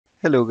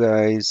Hello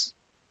guys,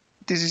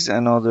 this is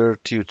another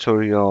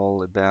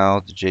tutorial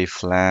about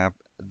JFLAP.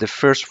 The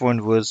first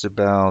one was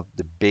about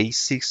the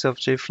basics of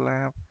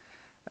JFLAP,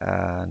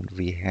 and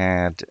we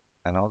had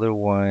another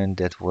one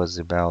that was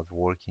about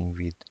working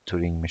with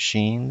Turing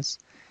machines.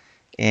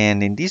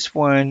 And in this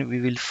one, we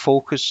will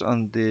focus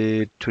on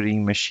the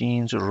Turing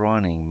machines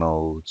running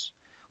modes,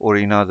 or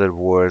in other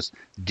words,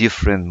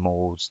 different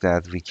modes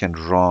that we can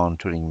run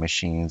Turing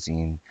machines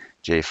in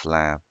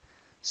JFLAP.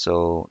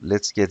 So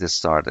let's get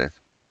started.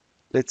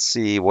 Let's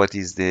see what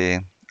is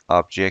the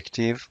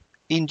objective.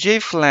 In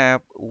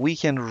JFLAP, we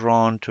can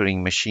run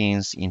Turing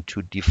machines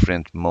into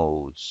different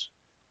modes.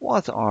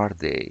 What are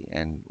they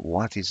and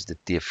what is the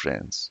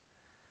difference?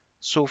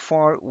 So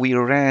far, we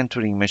ran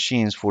Turing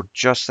machines for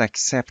just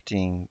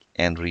accepting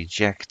and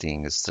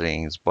rejecting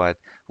strings, but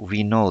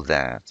we know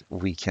that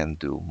we can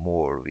do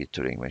more with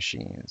Turing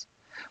machines.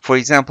 For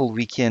example,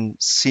 we can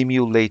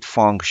simulate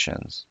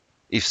functions.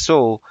 If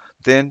so,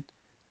 then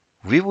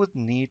we would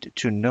need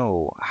to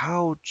know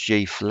how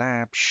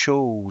JFLAP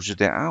shows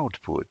the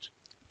output.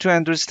 To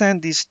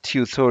understand this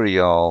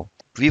tutorial,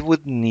 we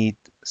would need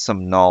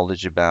some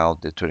knowledge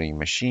about the Turing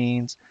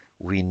machines.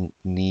 We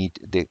need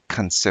the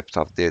concept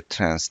of the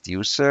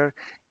transducer,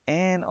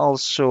 and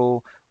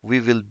also we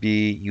will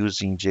be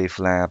using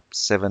JFLAP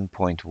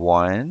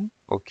 7.1.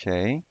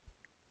 Okay,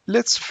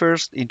 let's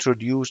first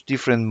introduce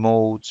different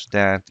modes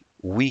that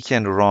we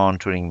can run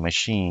Turing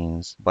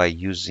machines by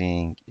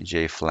using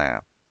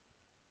JFLAP.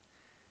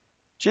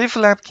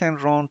 JFLAP can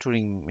run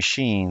Turing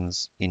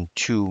machines in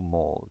two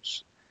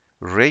modes.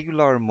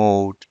 Regular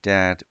mode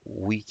that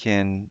we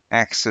can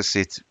access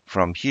it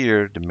from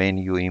here, the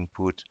menu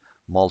input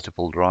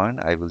multiple run,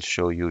 I will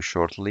show you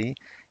shortly,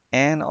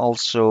 and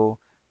also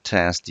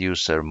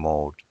transducer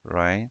mode,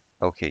 right?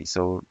 Okay,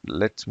 so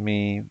let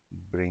me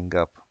bring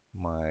up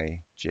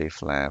my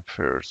JFLAP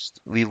first.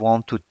 We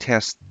want to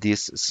test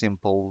these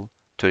simple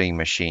Turing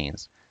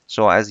machines.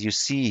 So as you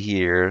see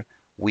here,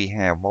 we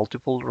have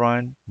multiple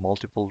run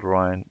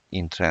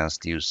in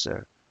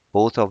transducer.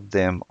 Both of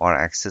them are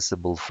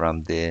accessible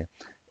from the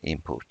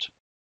input.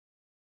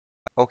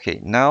 Okay,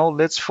 now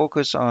let's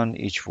focus on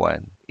each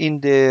one.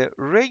 In the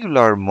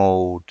regular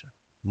mode,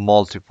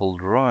 multiple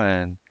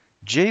run,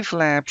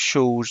 JFLAP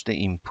shows the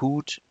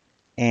input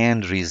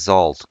and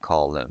result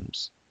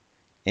columns.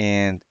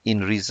 And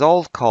in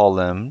result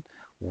column,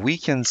 we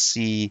can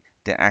see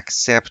the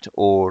accept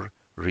or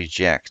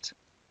reject,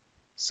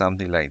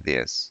 something like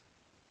this.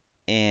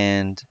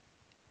 And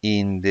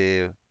in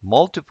the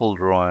multiple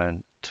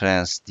run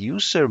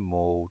transducer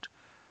mode,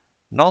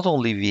 not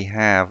only we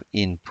have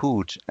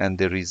input and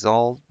the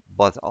result,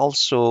 but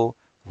also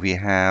we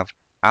have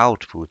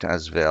output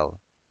as well,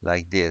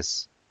 like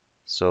this.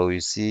 So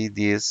you see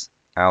this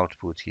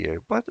output here.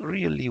 But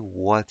really,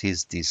 what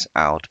is this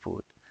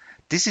output?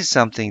 This is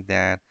something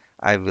that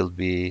I will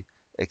be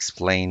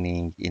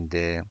explaining in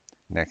the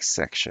next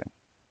section.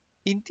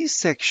 In this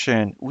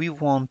section, we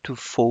want to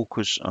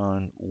focus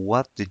on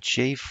what the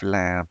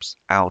JFLAP's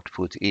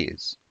output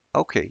is.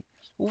 Okay,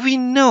 we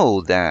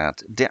know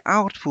that the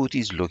output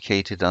is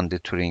located on the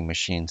Turing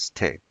machine's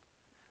tape,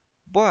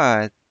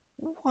 but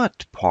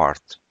what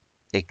part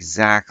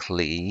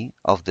exactly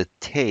of the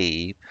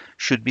tape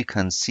should be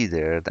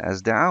considered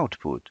as the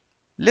output?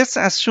 Let's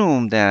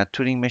assume that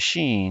Turing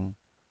machine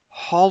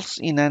halts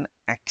in an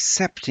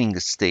accepting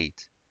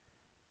state.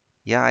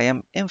 Yeah, I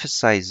am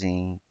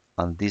emphasizing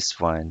on this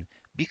one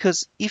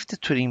because if the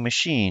Turing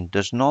machine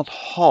does not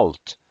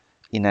halt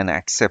in an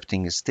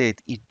accepting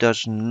state, it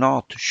does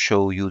not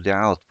show you the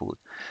output.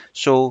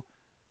 So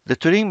the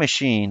Turing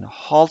machine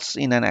halts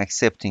in an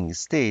accepting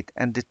state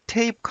and the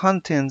tape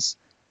contents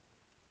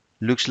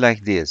looks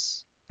like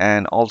this,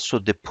 and also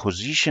the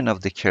position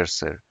of the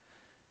cursor,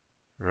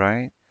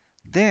 right?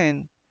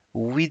 Then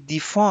we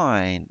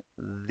define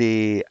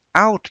the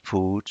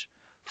output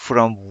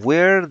from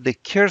where the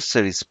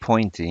cursor is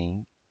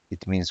pointing,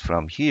 it means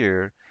from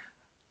here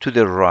to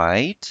the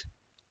right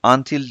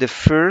until the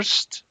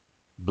first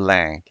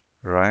blank,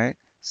 right?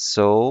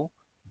 So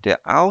the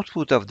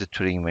output of the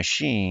Turing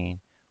machine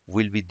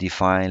will be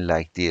defined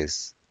like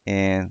this.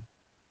 And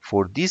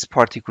for this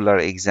particular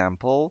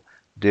example,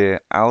 the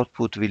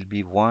output will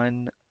be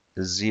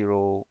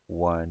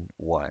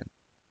 1011.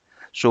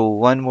 So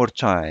one more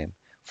time,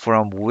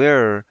 from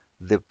where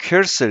the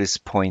cursor is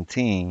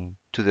pointing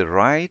to the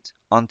right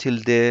until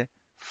the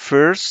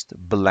first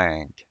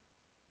blank.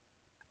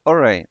 All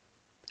right,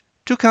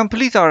 to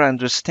complete our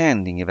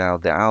understanding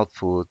about the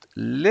output,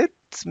 let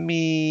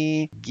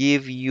me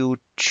give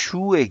you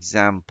two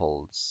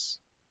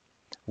examples,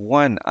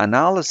 one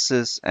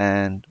analysis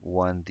and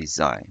one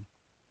design.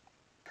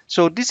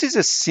 So this is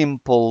a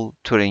simple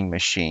Turing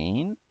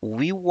machine.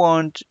 We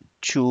want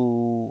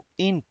to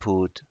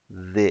input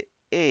the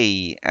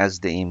A as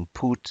the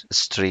input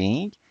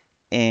string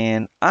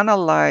and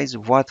analyze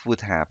what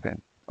would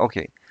happen.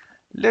 Okay,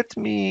 let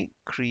me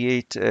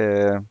create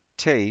a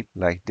tape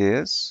like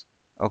this.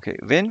 Okay,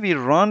 when we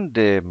run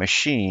the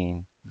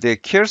machine, the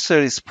cursor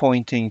is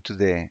pointing to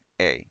the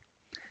A.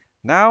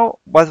 Now,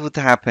 what would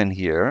happen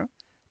here?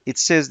 it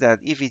says that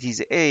if it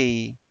is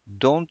A,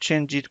 don't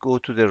change it, go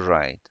to the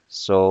right.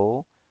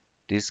 So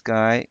this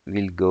guy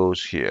will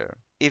goes here.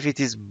 If it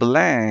is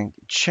blank,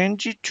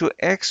 change it to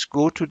X,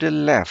 go to the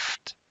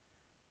left.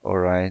 All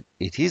right,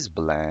 it is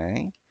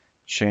blank,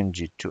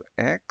 change it to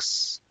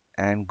X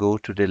and go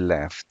to the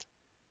left.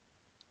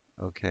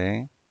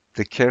 Okay,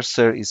 the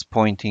cursor is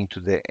pointing to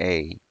the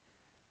A.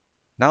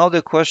 Now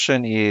the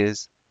question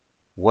is,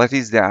 what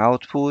is the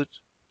output?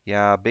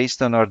 Yeah,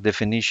 based on our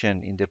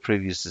definition in the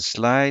previous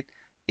slide,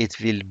 it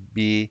will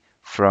be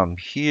from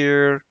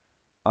here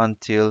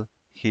until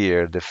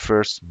here, the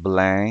first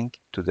blank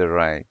to the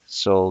right.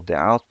 So the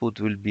output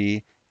will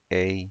be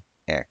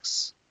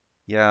AX.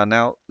 Yeah,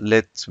 now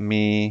let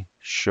me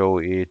show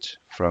it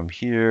from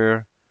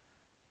here.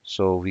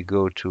 So we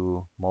go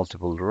to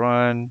multiple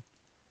run,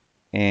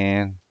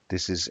 and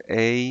this is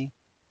A,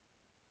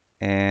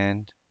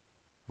 and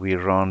we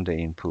run the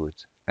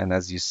input. And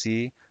as you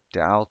see,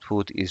 the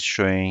output is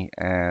showing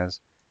as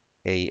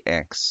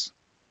AX.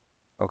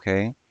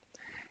 Okay.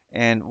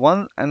 And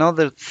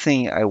another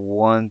thing I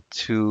want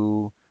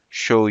to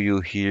show you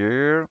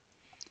here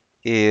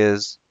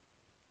is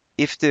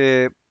if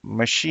the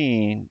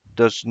machine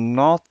does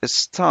not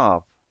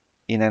stop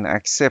in an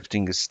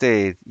accepting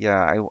state,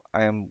 yeah,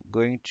 I am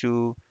going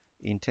to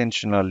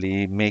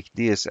intentionally make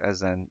this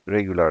as an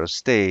regular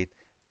state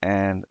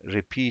and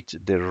repeat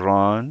the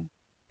run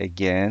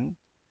again.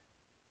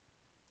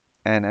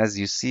 And as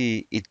you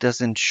see, it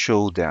doesn't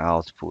show the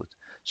output.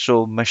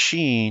 So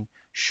machine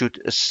should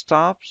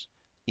stop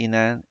in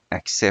an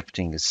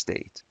accepting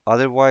state.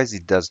 Otherwise,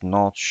 it does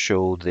not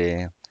show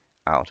the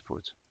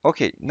output.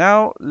 Okay,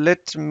 now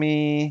let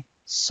me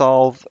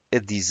solve a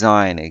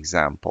design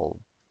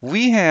example.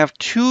 We have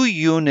two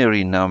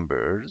unary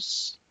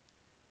numbers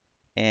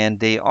and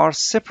they are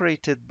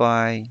separated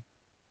by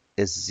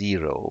a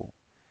zero.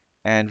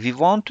 And we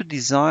want to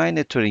design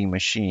a Turing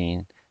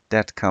machine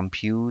that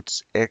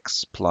computes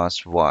x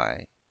plus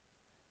y.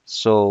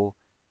 So,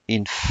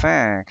 in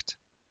fact,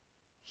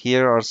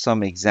 here are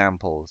some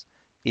examples.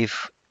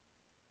 If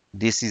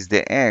this is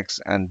the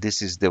x and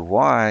this is the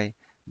y,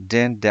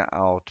 then the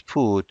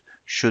output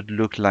should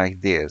look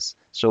like this.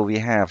 So we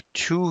have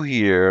 2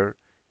 here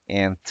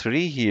and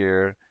 3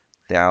 here.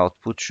 The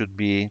output should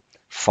be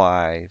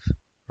 5,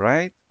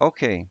 right?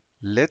 Okay,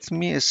 let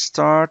me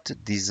start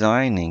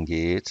designing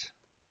it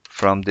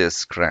from the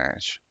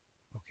scratch.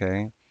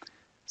 Okay.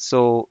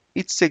 So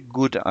it's a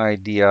good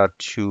idea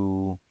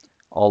to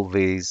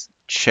always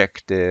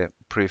check the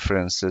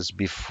preferences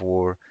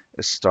before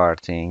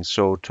starting.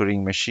 So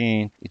Turing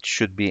machine, it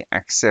should be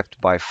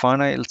accept by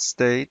final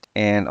state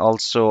and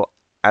also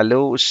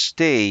allow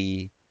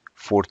stay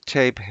for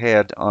tape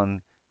head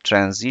on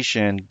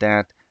transition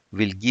that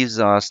will gives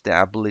us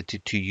the ability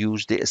to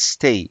use the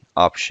stay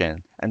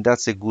option. And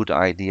that's a good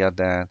idea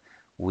that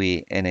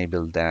we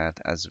enable that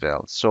as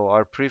well. So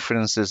our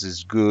preferences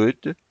is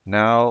good.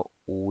 Now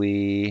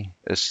we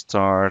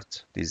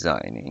start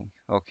designing.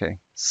 Okay,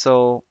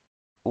 so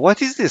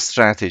what is the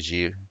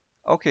strategy?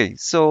 Okay,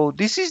 so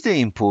this is the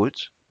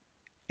input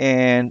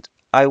and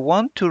I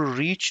want to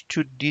reach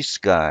to this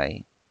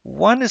guy.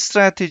 One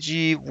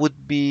strategy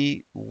would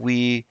be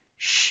we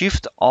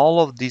shift all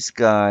of these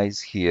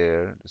guys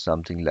here,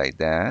 something like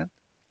that.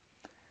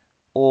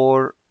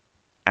 Or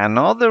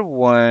another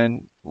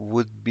one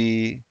would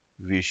be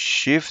we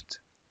shift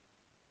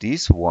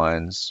these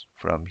ones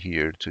from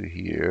here to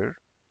here.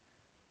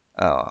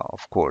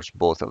 Of course,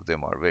 both of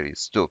them are very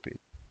stupid,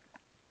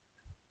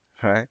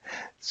 right?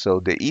 So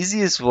the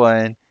easiest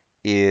one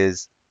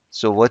is,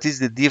 so what is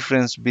the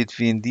difference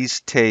between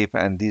this tape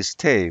and this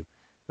tape?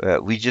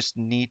 We just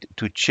need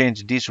to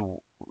change this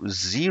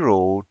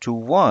 0 to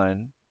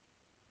 1,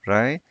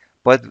 right?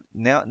 But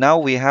now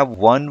we have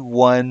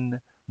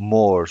one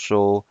more,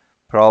 so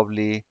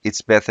probably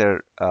it's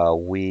better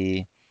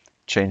we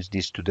change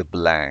this to the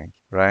blank,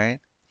 right?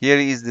 Here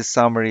is the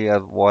summary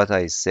of what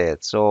I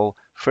said. So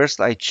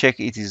first I check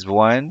it is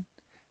 1,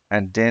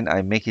 and then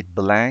I make it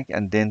blank,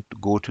 and then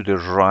go to the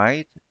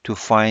right to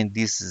find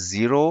this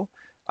 0.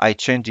 I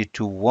change it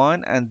to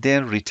 1 and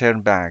then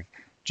return back.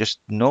 Just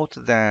note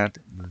that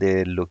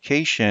the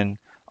location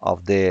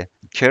of the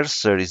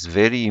cursor is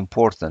very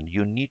important.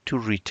 You need to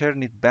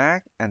return it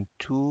back and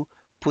to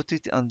put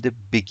it on the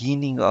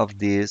beginning of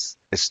this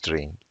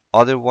string.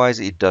 Otherwise,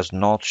 it does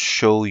not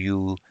show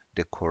you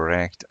the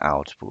correct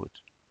output.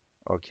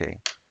 Okay,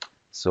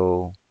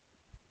 so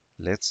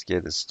let's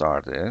get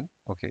started.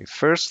 Okay,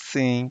 first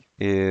thing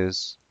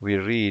is we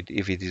read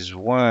if it is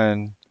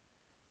 1,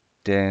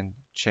 then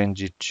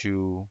change it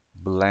to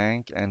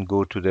blank and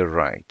go to the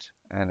right.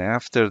 And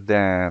after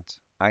that,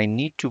 I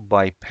need to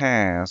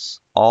bypass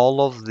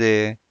all of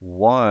the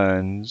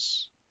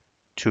 1s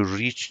to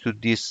reach to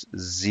this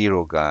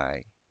 0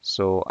 guy.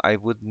 So I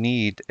would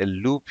need a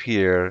loop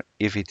here.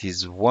 If it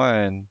is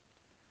 1,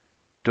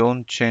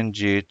 don't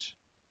change it,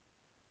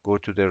 go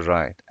to the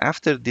right.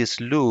 After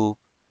this loop,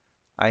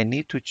 I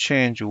need to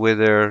change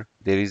whether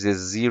there is a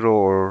 0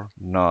 or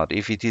not.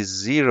 If it is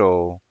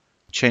 0,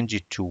 change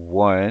it to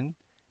 1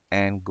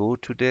 and go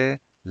to the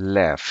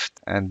left.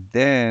 And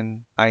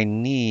then I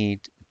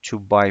need to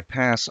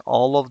bypass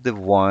all of the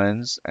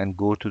ones and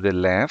go to the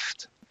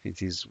left. If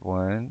it is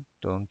 1,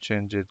 don't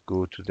change it,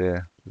 go to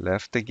the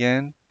left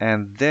again.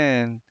 And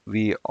then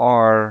we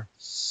are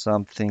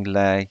something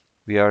like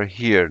we are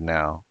here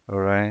now. All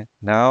right.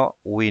 Now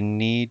we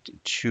need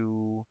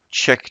to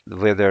check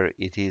whether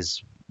it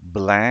is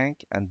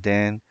blank and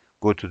then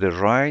go to the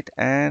right,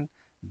 and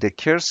the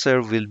cursor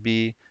will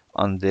be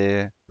on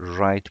the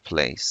right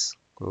place.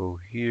 Go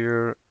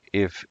here.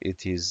 If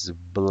it is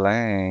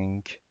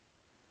blank,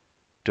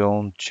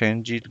 don't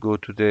change it, go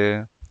to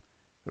the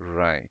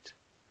right.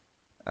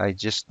 I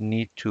just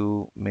need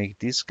to make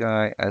this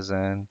guy as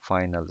an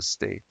final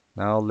state.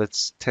 Now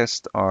let's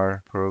test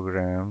our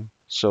program.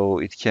 So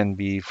it can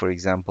be, for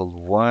example,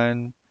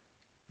 1.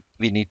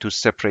 We need to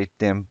separate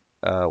them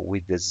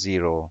with the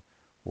 0.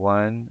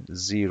 1,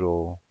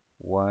 0,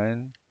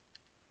 1,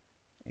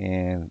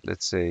 and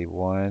let's say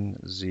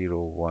 1, 0,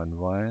 1,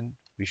 1.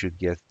 We should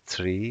get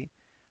 3,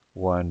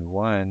 1,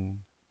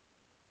 1,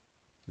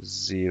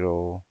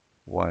 0,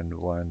 1,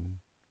 1,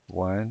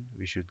 1.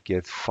 We should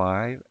get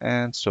 5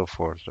 and so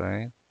forth,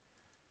 right?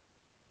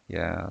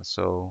 Yeah,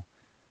 so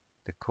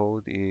the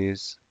code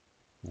is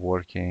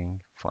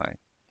working fine.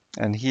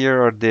 And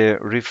here are the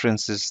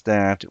references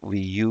that we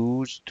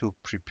use to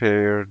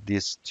prepare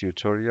this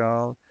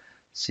tutorial.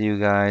 See you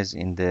guys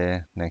in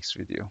the next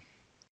video.